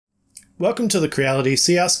Welcome to the Creality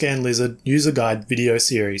CR Scan Lizard user guide video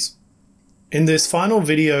series. In this final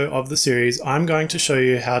video of the series, I'm going to show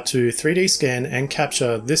you how to 3D scan and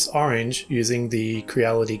capture this orange using the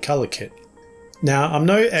Creality color kit. Now, I'm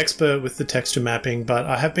no expert with the texture mapping, but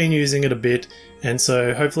I have been using it a bit, and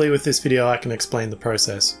so hopefully with this video I can explain the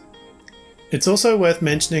process. It's also worth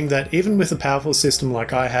mentioning that even with a powerful system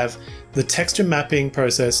like I have, the texture mapping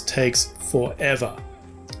process takes forever.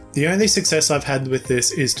 The only success I've had with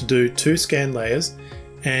this is to do 2 scan layers,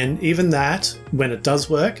 and even that, when it does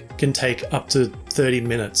work, can take up to 30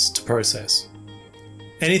 minutes to process.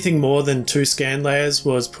 Anything more than 2 scan layers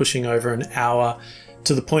was pushing over an hour,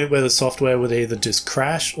 to the point where the software would either just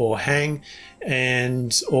crash or hang,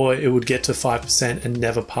 or it would get to 5% and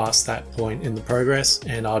never pass that point in the progress,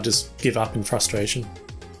 and I'll just give up in frustration.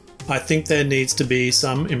 I think there needs to be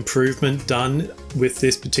some improvement done with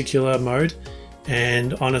this particular mode.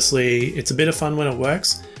 And honestly, it's a bit of fun when it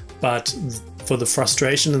works, but for the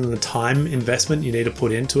frustration and the time investment you need to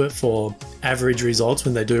put into it for average results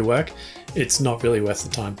when they do work, it's not really worth the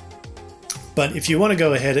time. But if you want to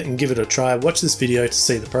go ahead and give it a try, watch this video to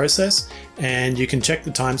see the process, and you can check the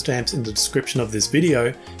timestamps in the description of this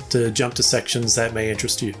video to jump to sections that may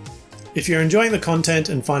interest you. If you're enjoying the content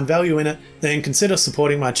and find value in it, then consider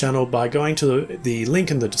supporting my channel by going to the link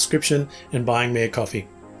in the description and buying me a coffee.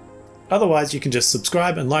 Otherwise, you can just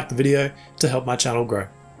subscribe and like the video to help my channel grow.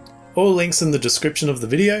 All links in the description of the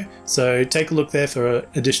video, so take a look there for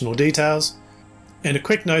additional details. And a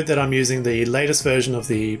quick note that I'm using the latest version of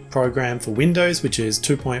the program for Windows, which is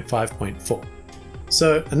 2.5.4.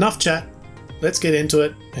 So enough chat, let's get into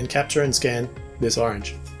it and capture and scan this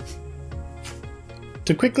orange.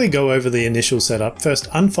 To quickly go over the initial setup, first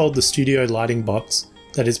unfold the studio lighting box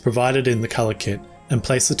that is provided in the color kit and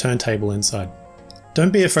place the turntable inside.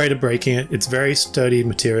 Don't be afraid of breaking it, it's very sturdy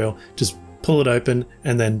material, just pull it open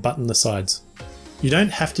and then button the sides. You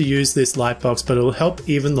don't have to use this light box, but it will help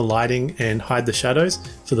even the lighting and hide the shadows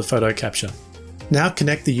for the photo capture. Now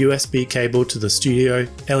connect the USB cable to the studio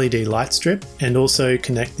LED light strip and also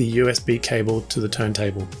connect the USB cable to the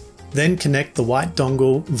turntable. Then connect the white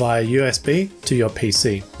dongle via USB to your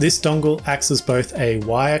PC. This dongle acts as both a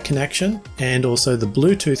wire connection and also the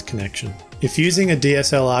Bluetooth connection. If using a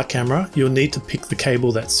DSLR camera, you'll need to pick the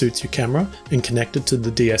cable that suits your camera and connect it to the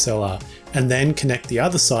DSLR, and then connect the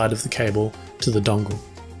other side of the cable to the dongle.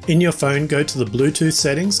 In your phone, go to the Bluetooth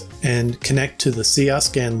settings and connect to the CR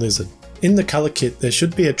Scan Lizard. In the color kit, there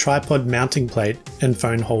should be a tripod mounting plate and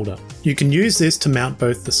phone holder. You can use this to mount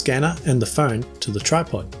both the scanner and the phone to the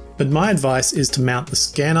tripod. But my advice is to mount the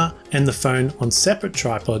scanner and the phone on separate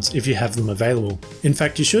tripods if you have them available. In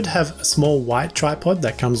fact, you should have a small white tripod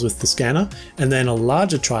that comes with the scanner and then a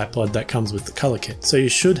larger tripod that comes with the color kit. So you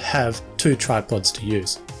should have 2 tripods to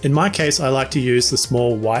use. In my case, I like to use the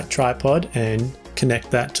small white tripod and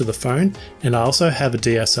connect that to the phone, and I also have a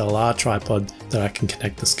DSLR tripod that I can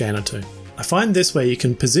connect the scanner to. I find this way you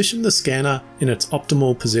can position the scanner in its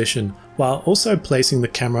optimal position while also placing the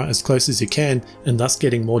camera as close as you can and thus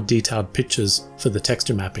getting more detailed pictures for the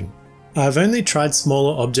texture mapping. I've only tried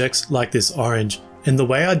smaller objects like this orange, and the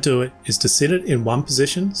way I do it is to sit it in one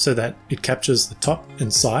position so that it captures the top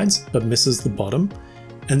and sides but misses the bottom,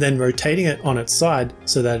 and then rotating it on its side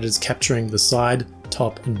so that it is capturing the side,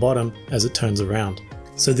 top and bottom as it turns around.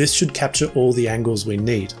 So this should capture all the angles we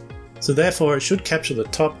need. So therefore it should capture the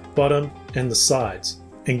top, bottom and the sides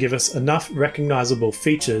and give us enough recognizable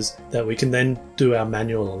features that we can then do our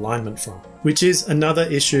manual alignment from. Which is another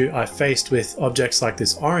issue I faced with objects like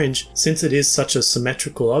this orange. Since it is such a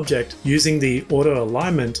symmetrical object, using the auto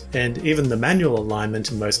alignment and even the manual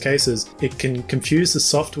alignment in most cases, it can confuse the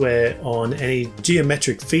software on any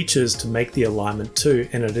geometric features to make the alignment too,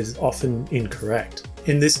 and it is often incorrect.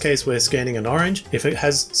 In this case, we're scanning an orange. If it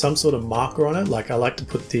has some sort of marker on it, like I like to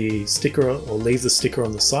put the sticker or leave the sticker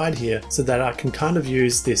on the side here so that I can kind of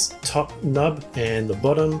use this top nub and the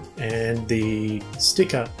bottom and the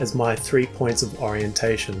sticker as my 3 points of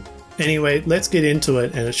orientation. Anyway, let's get into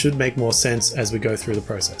it, and it should make more sense as we go through the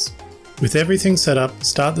process. With everything set up,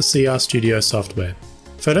 start the CR Studio software.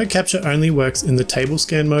 Photo capture only works in the table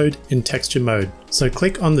scan mode in texture mode, so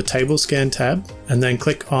click on the table scan tab and then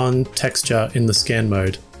click on texture in the scan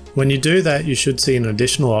mode. When you do that, you should see an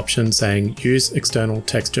additional option saying use external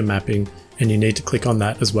texture mapping, and you need to click on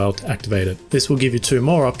that as well to activate it. This will give you 2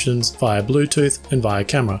 more options via Bluetooth and via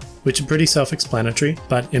camera, which are pretty self-explanatory,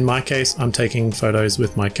 but in my case I'm taking photos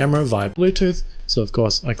with my camera via Bluetooth, so of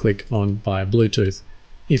course I click on via Bluetooth.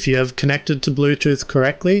 If you have connected to Bluetooth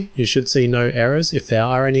correctly, you should see no errors. If there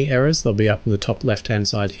are any errors, they'll be up in the top left hand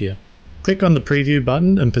side here. Click on the preview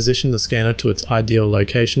button and position the scanner to its ideal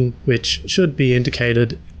location, which should be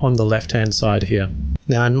indicated on the left hand side here.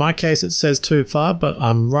 Now in my case it says too far, but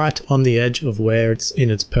I'm right on the edge of where it's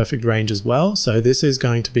in its perfect range as well, so this is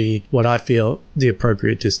going to be what I feel the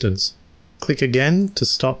appropriate distance. Click again to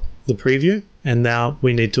stop the preview, and now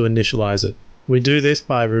we need to initialize it. We do this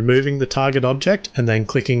by removing the target object and then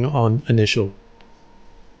clicking on Initial.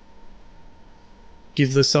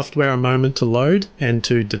 Give the software a moment to load and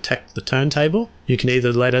to detect the turntable. You can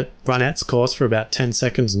either let it run its course for about 10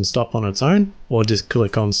 seconds and stop on its own, or just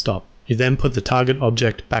click on Stop. You then put the target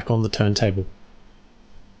object back on the turntable.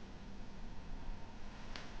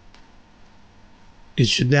 It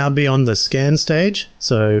should now be on the scan stage,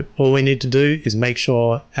 so all we need to do is make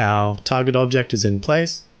sure our target object is in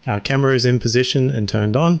place, our camera is in position and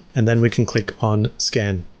turned on, and then we can click on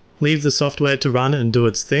Scan. Leave the software to run and do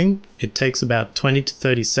its thing. It takes about 20 to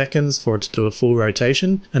 30 seconds for it to do a full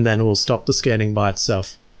rotation, and then it will stop the scanning by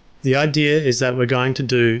itself. The idea is that we're going to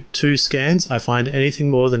do 2 scans. I find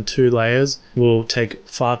anything more than 2 layers will take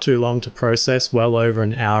far too long to process, well over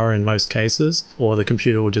an hour in most cases, or the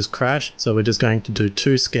computer will just crash. So we're just going to do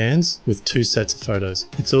 2 scans with 2 sets of photos.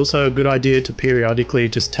 It's also a good idea to periodically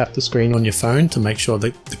just tap the screen on your phone to make sure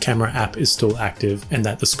that the camera app is still active and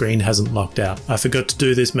that the screen hasn't locked out. I forgot to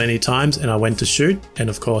do this many times and I went to shoot,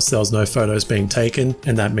 and of course there was no photos being taken,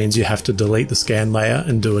 and that means you have to delete the scan layer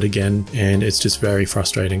and do it again, and it's just very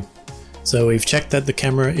frustrating. So we've checked that the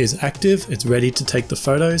camera is active, it's ready to take the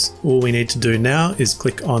photos. All we need to do now is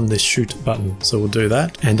click on the shoot button. So we'll do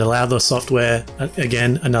that and allow the software,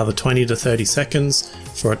 again, another 20 to 30 seconds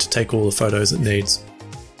for it to take all the photos it needs.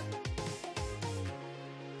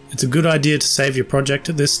 It's a good idea to save your project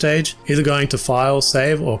at this stage, either going to File,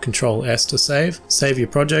 Save, or Control S to save. Save your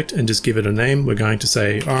project and just give it a name. We're going to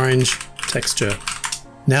say Orange Texture.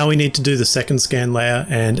 Now we need to do the second scan layer,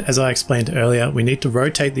 and as I explained earlier, we need to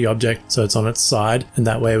rotate the object so it's on its side, and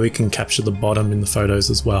that way we can capture the bottom in the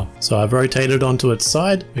photos as well. So I've rotated onto its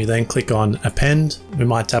side. We then click on Append. We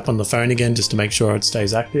might tap on the phone again just to make sure it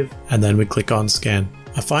stays active, and then we click on Scan.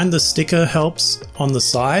 I find the sticker helps on the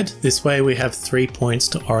side. This way we have 3 points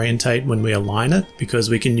to orientate when we align it, because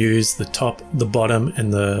we can use the top, the bottom,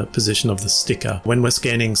 and the position of the sticker. When we're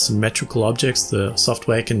scanning symmetrical objects, the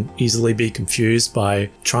software can easily be confused by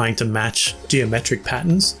trying to match geometric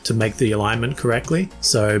patterns to make the alignment correctly.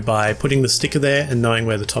 So by putting the sticker there and knowing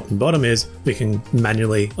where the top and bottom is, we can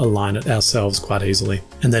manually align it ourselves quite easily.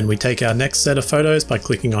 And then we take our next set of photos by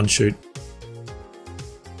clicking on Shoot.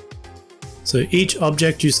 So each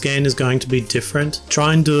object you scan is going to be different.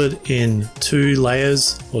 Try and do it in 2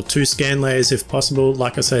 layers or 2 scan layers if possible.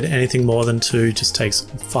 Like I said, anything more than 2 just takes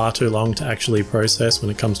far too long to actually process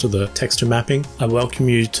when it comes to the texture mapping. I welcome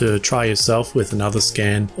you to try yourself with another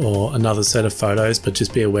scan or another set of photos, but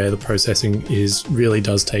just be aware the processing really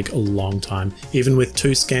does take a long time. Even with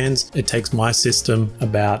 2 scans, it takes my system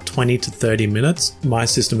about 20 to 30 minutes. My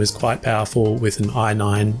system is quite powerful with an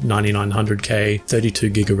i9 9900K, 32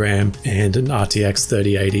 gig of RAM, and an RTX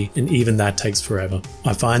 3080, and even that takes forever.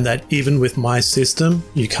 I find that even with my system,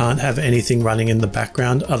 you can't have anything running in the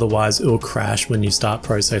background, otherwise it will crash when you start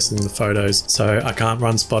processing the photos. So I can't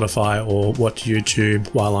run Spotify or watch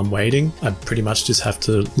YouTube while I'm waiting. I pretty much just have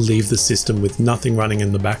to leave the system with nothing running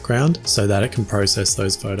in the background so that it can process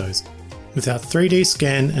those photos. With our 3D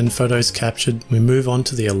scan and photos captured, we move on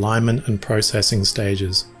to the alignment and processing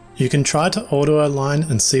stages. You can try to auto-align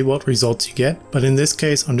and see what results you get, but in this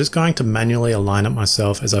case I'm just going to manually align it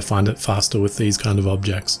myself as I find it faster with these kind of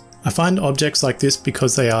objects. I find objects like this,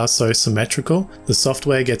 because they are so symmetrical, the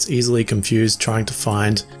software gets easily confused trying to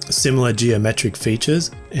find similar geometric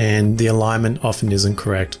features, and the alignment often isn't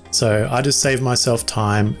correct. So I just save myself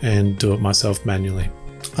time and do it myself manually.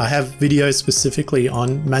 I have videos specifically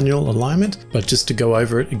on manual alignment, but just to go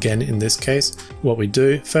over it again in this case, what we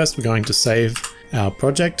do, first we're going to save our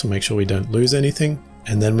project to make sure we don't lose anything,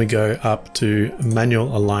 and then we go up to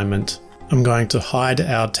manual alignment. I'm going to hide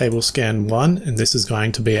our table scan 1, and this is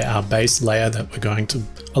going to be our base layer that we're going to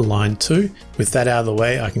align to. With that out of the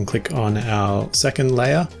way, I can click on our second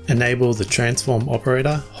layer, enable the transform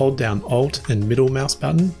operator, hold down Alt and middle mouse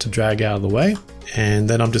button to drag out of the way, and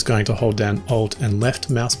then I'm just going to hold down Alt and left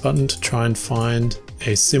mouse button to try and find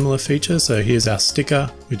a similar feature. So here's our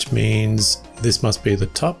sticker, which means this must be the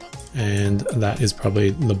top, and that is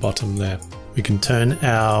probably the bottom there. We can turn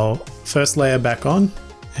our first layer back on,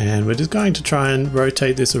 and we're just going to try and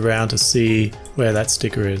rotate this around to see where that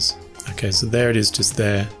sticker is. Okay, so there it is, just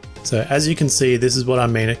there. So as you can see, this is what I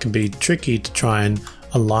mean. It can be tricky to try and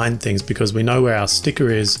align things because we know where our sticker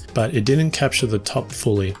is, but it didn't capture the top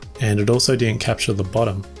fully, and it also didn't capture the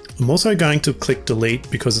bottom. I'm also going to click delete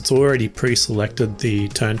because it's already pre-selected the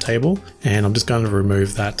turntable, and I'm just going to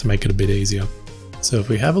remove that to make it a bit easier. So if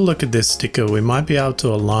we have a look at this sticker, we might be able to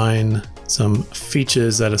align some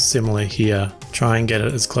features that are similar here, try and get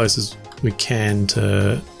it as close as we can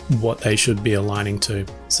to what they should be aligning to.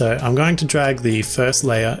 So I'm going to drag the first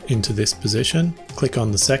layer into this position, click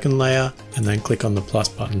on the second layer, and then click on the plus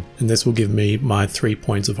button. And this will give me my 3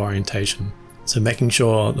 points of orientation. So making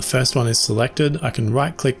sure the first one is selected, I can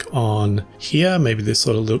right click on here, maybe this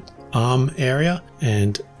sort of little arm area,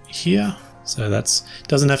 and here. So that's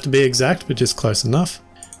doesn't have to be exact, but just close enough.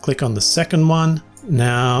 Click on the second one.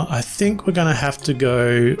 Now I think we're going to have to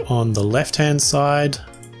go on the left hand side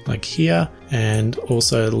like here, and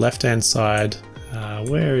also the left hand side,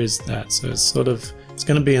 where is that? So it's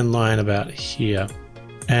going to be in line about here.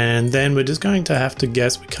 And then we're just going to have to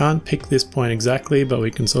guess. We can't pick this point exactly, but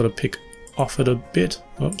we can sort of pick off it a bit.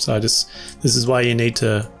 Oops, this is why you need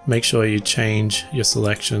to make sure you change your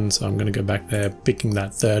selection. So I'm going to go back there, picking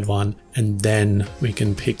that third one, and then we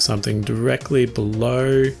can pick something directly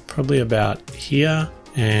below, probably about here.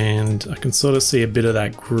 And I can sort of see a bit of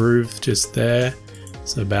that groove just there.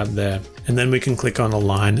 So about there. And then we can click on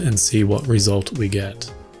align and see what result we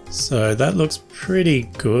get. So that looks pretty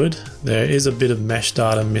good. There is a bit of mesh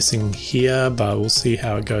data missing here, but we'll see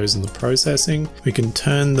how it goes in the processing. We can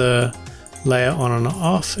turn the layer on and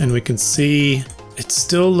off, and we can see it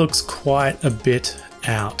still looks quite a bit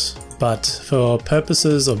out. But for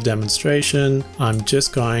purposes of demonstration, I'm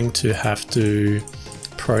just going to have to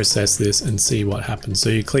process this and see what happens. So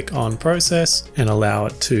you click on process and allow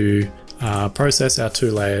it to process our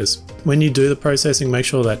 2 layers. When you do the processing, make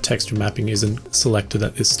sure that texture mapping isn't selected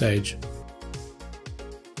at this stage.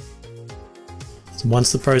 So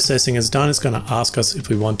once the processing is done, it's going to ask us if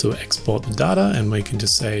we want to export the data, and we can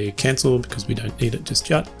just say cancel because we don't need it just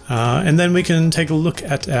yet. And then we can take a look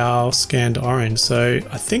at our scanned orange. So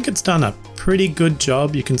I think it's done a pretty good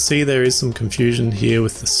job. You can see there is some confusion here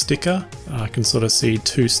with the sticker. I can sort of see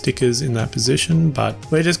 2 stickers in that position, but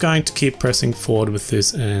we're just going to keep pressing forward with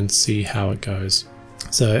this and see how it goes.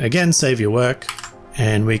 So again, save your work,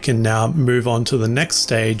 and we can now move on to the next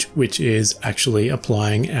stage, which is actually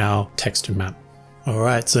applying our texture map.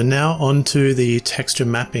 Alright, so now onto the texture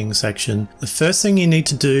mapping section. The first thing you need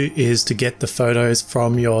to do is to get the photos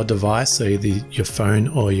from your device, so either your phone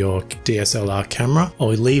or your DSLR camera. I'll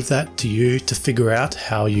leave that to you to figure out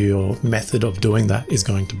how your method of doing that is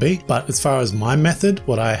going to be. But as far as my method,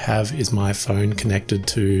 what I have is my phone connected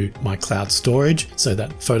to my cloud storage, so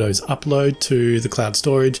that photos upload to the cloud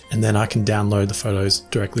storage, and then I can download the photos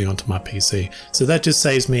directly onto my PC. So that just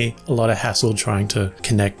saves me a lot of hassle trying to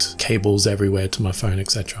connect cables everywhere to my phone,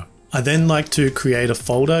 etc. I then like to create a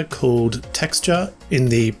folder called texture in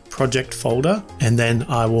the project folder, and then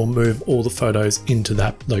I will move all the photos into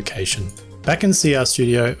that location. Back in CR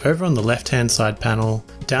Studio, over on the left hand side panel,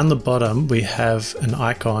 down the bottom we have an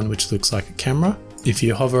icon which looks like a camera. If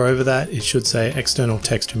you hover over that, it should say external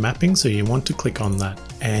texture mapping, so you want to click on that,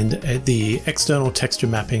 and the external texture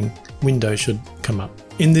mapping window should come up.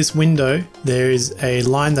 In this window, there is a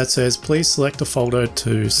line that says, please select a folder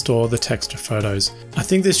to store the texture photos. I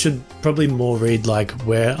think this should probably more read like,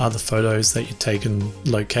 where are the photos that you've taken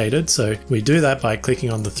located? So we do that by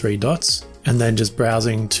clicking on the 3 dots and then just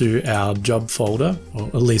browsing to our job folder, or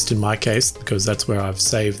at least in my case, because that's where I've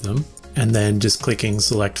saved them. And then just clicking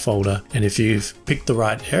select folder. And if you've picked the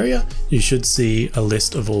right area, you should see a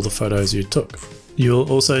list of all the photos you took.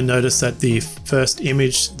 You'll also notice that the first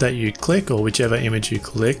image that you click, or whichever image you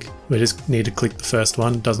click, we just need to click the first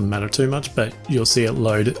one, doesn't matter too much, but you'll see it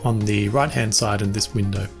load on the right hand side in this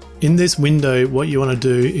window. In this window, what you want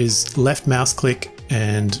to do is left mouse click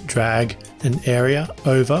and drag an area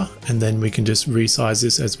over, and then we can just resize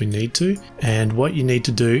this as we need to. And what you need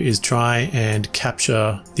to do is try and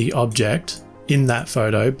capture the object in that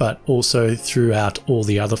photo, but also throughout all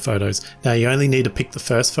the other photos. Now you only need to pick the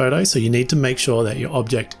first photo, so you need to make sure that your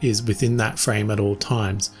object is within that frame at all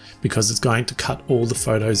times, because it's going to cut all the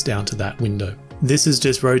photos down to that window. This is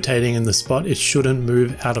just rotating in the spot, it shouldn't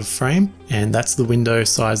move out of frame, and that's the window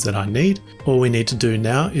size that I need. All we need to do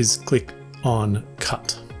now is click on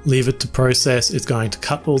cut. Leave it to process. It's going to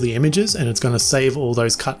cut all the images, and it's going to save all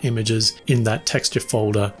those cut images in that texture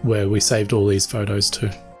folder where we saved all these photos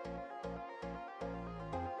to.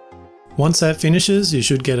 Once that finishes, you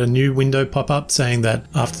should get a new window pop up saying that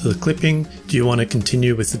after the clipping, do you want to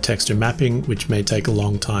continue with the texture mapping, which may take a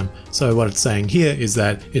long time. So what it's saying here is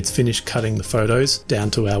that it's finished cutting the photos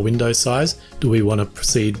down to our window size. Do we want to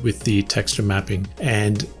proceed with the texture mapping?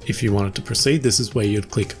 And if you wanted to proceed, this is where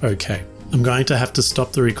you'd click OK. I'm going to have to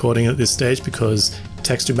stop the recording at this stage because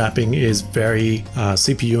texture mapping is very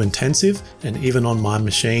CPU intensive, and even on my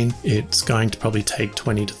machine it's going to probably take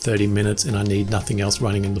 20 to 30 minutes and I need nothing else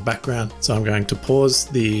running in the background. So I'm going to pause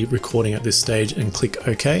the recording at this stage and click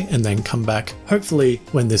OK, and then come back hopefully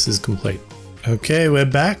when this is complete. Okay, we're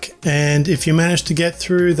back, and if you manage to get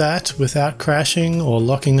through that without crashing or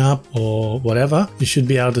locking up or whatever, you should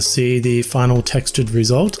be able to see the final textured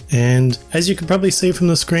result. And as you can probably see from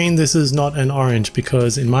the screen, this is not an orange,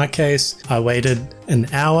 because in my case I waited an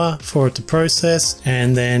hour for it to process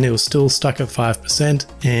and then it was still stuck at 5%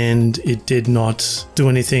 and it did not do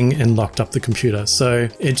anything and locked up the computer. So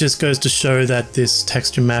it just goes to show that this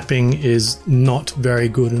texture mapping is not very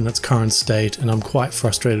good in its current state, and I'm quite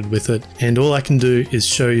frustrated with it. And all I can do is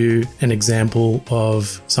show you an example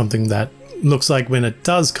of something that looks like when it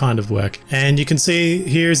does kind of work. And you can see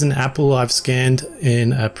here's an apple I've scanned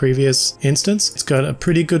in a previous instance. It's got a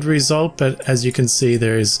pretty good result, but as you can see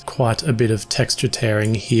there is quite a bit of texture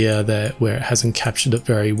tearing here where it hasn't captured it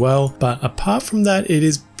very well. But apart from that, it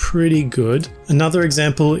is pretty good. Another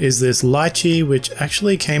example is this lychee, which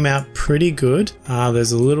actually came out pretty good.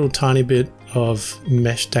 There's a little tiny bit of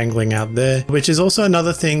mesh dangling out there, which is also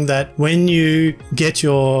another thing that when you get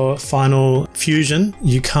your final fusion,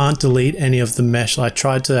 you can't delete any of the mesh. I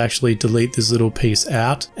tried to actually delete this little piece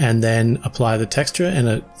out and then apply the texture, and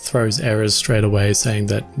it throws errors straight away saying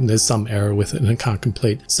that there's some error with it and it can't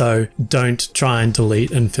complete. So don't try and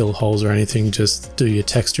delete and fill holes or anything, just do your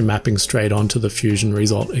texture mapping straight onto the fusion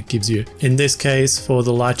result it gives you. In this case for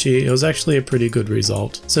the lychee, it was actually a pretty good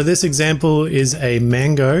result. So this example is a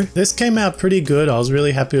mango. This came out pretty good. I was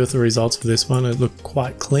really happy with the results for this one. It looked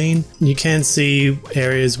quite clean. You can see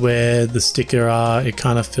areas where the sticker are. It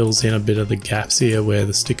kind of fills in a bit of the gaps here where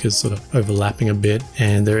the sticker's sort of overlapping a bit,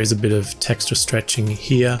 and there is a bit of texture stretching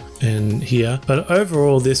here and here. But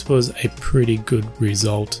overall this was a pretty good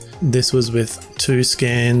result. This was with 2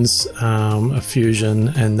 scans, a fusion,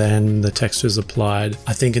 and then the textures applied.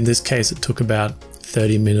 I think in this case it took about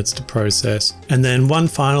 30 minutes to process. And then one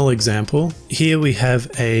final example. Here we have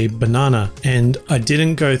a banana, and I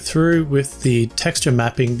didn't go through with the texture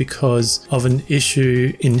mapping because of an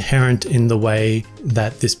issue inherent in the way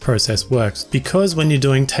that this process works. Because when you're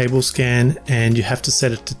doing table scan and you have to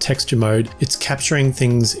set it to texture mode, it's capturing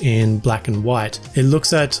things in black and white. It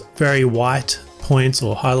looks at very white points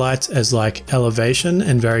or highlights as like elevation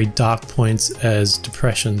and very dark points as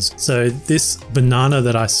depressions. So this banana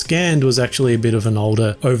that I scanned was actually a bit of an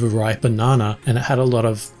older overripe banana, and it had a lot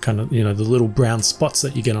of kind of, you know, the little brown spots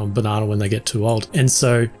that you get on banana when they get too old. And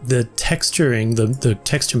so the texturing, the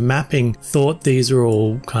texture mapping thought these are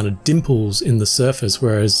all kind of dimples in the surface,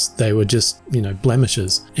 whereas they were just, you know,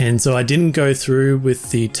 blemishes. And so I didn't go through with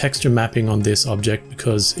the texture mapping on this object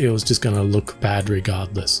because it was just going to look bad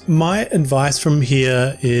regardless. My advice from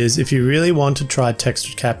here is, if you really want to try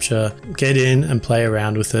texture capture, get in and play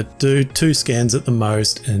around with it. Do 2 scans at the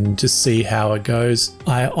most and just see how it goes.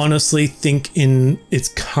 I honestly think in its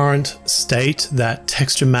current state that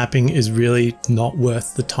texture mapping is really not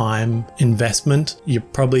worth the time investment. You're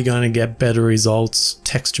probably going to get better results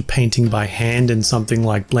texture painting by hand in something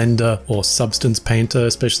like Blender or Substance Painter,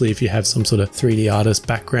 especially if you have some sort of 3D artist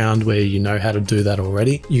background where you know how to do that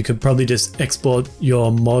already. You could probably just export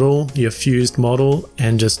your model, your fused model,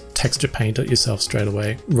 and just texture paint it yourself straight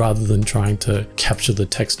away, rather than trying to capture the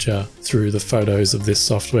texture through the photos of this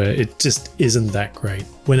software. It just isn't that great.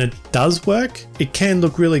 When it does work, it can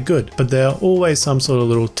look really good, but there are always some sort of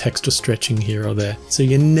little texture stretching here or there. So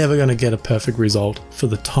you're never going to get a perfect result for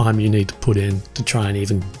the time you need to put in to try and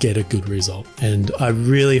even get a good result. And I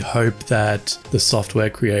really hope that the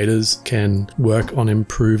software creators can work on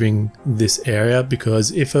improving this area,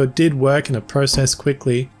 because if it did work and it processed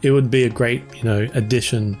quickly, it would be a great, you know,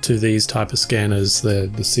 addition to these type of scanners, the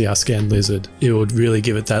CR Scan Lizard. It would really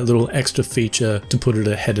give it that little extra feature to put it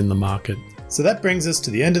ahead in the market. So that brings us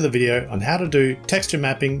to the end of the video on how to do texture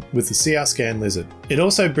mapping with the CR Scan Lizard. It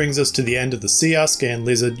also brings us to the end of the CR Scan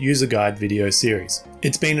Lizard user guide video series.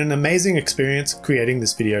 It's been an amazing experience creating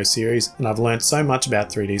this video series, and I've learned so much about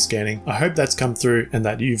 3D scanning. I hope that's come through and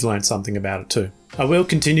that you've learned something about it too. I will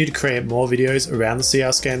continue to create more videos around the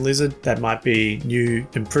CR Scan Lizard that might be new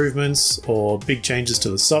improvements or big changes to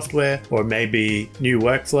the software, or maybe new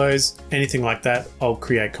workflows, anything like that I'll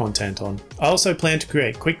create content on. I also plan to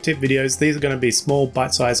create quick tip videos. These are going to be small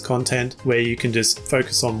bite-sized content where you can just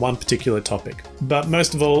focus on one particular topic. But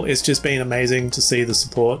most of all, it's just been amazing to see the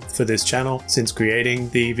support for this channel since creating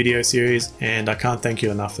the video series, and I can't thank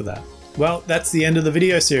you enough for that. Well, that's the end of the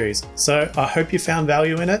video series, so I hope you found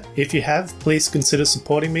value in it. If you have, please consider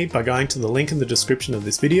supporting me by going to the link in the description of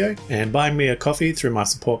this video and buying me a coffee through my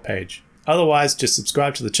support page. Otherwise, just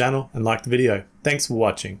subscribe to the channel and like the video. Thanks for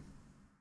watching.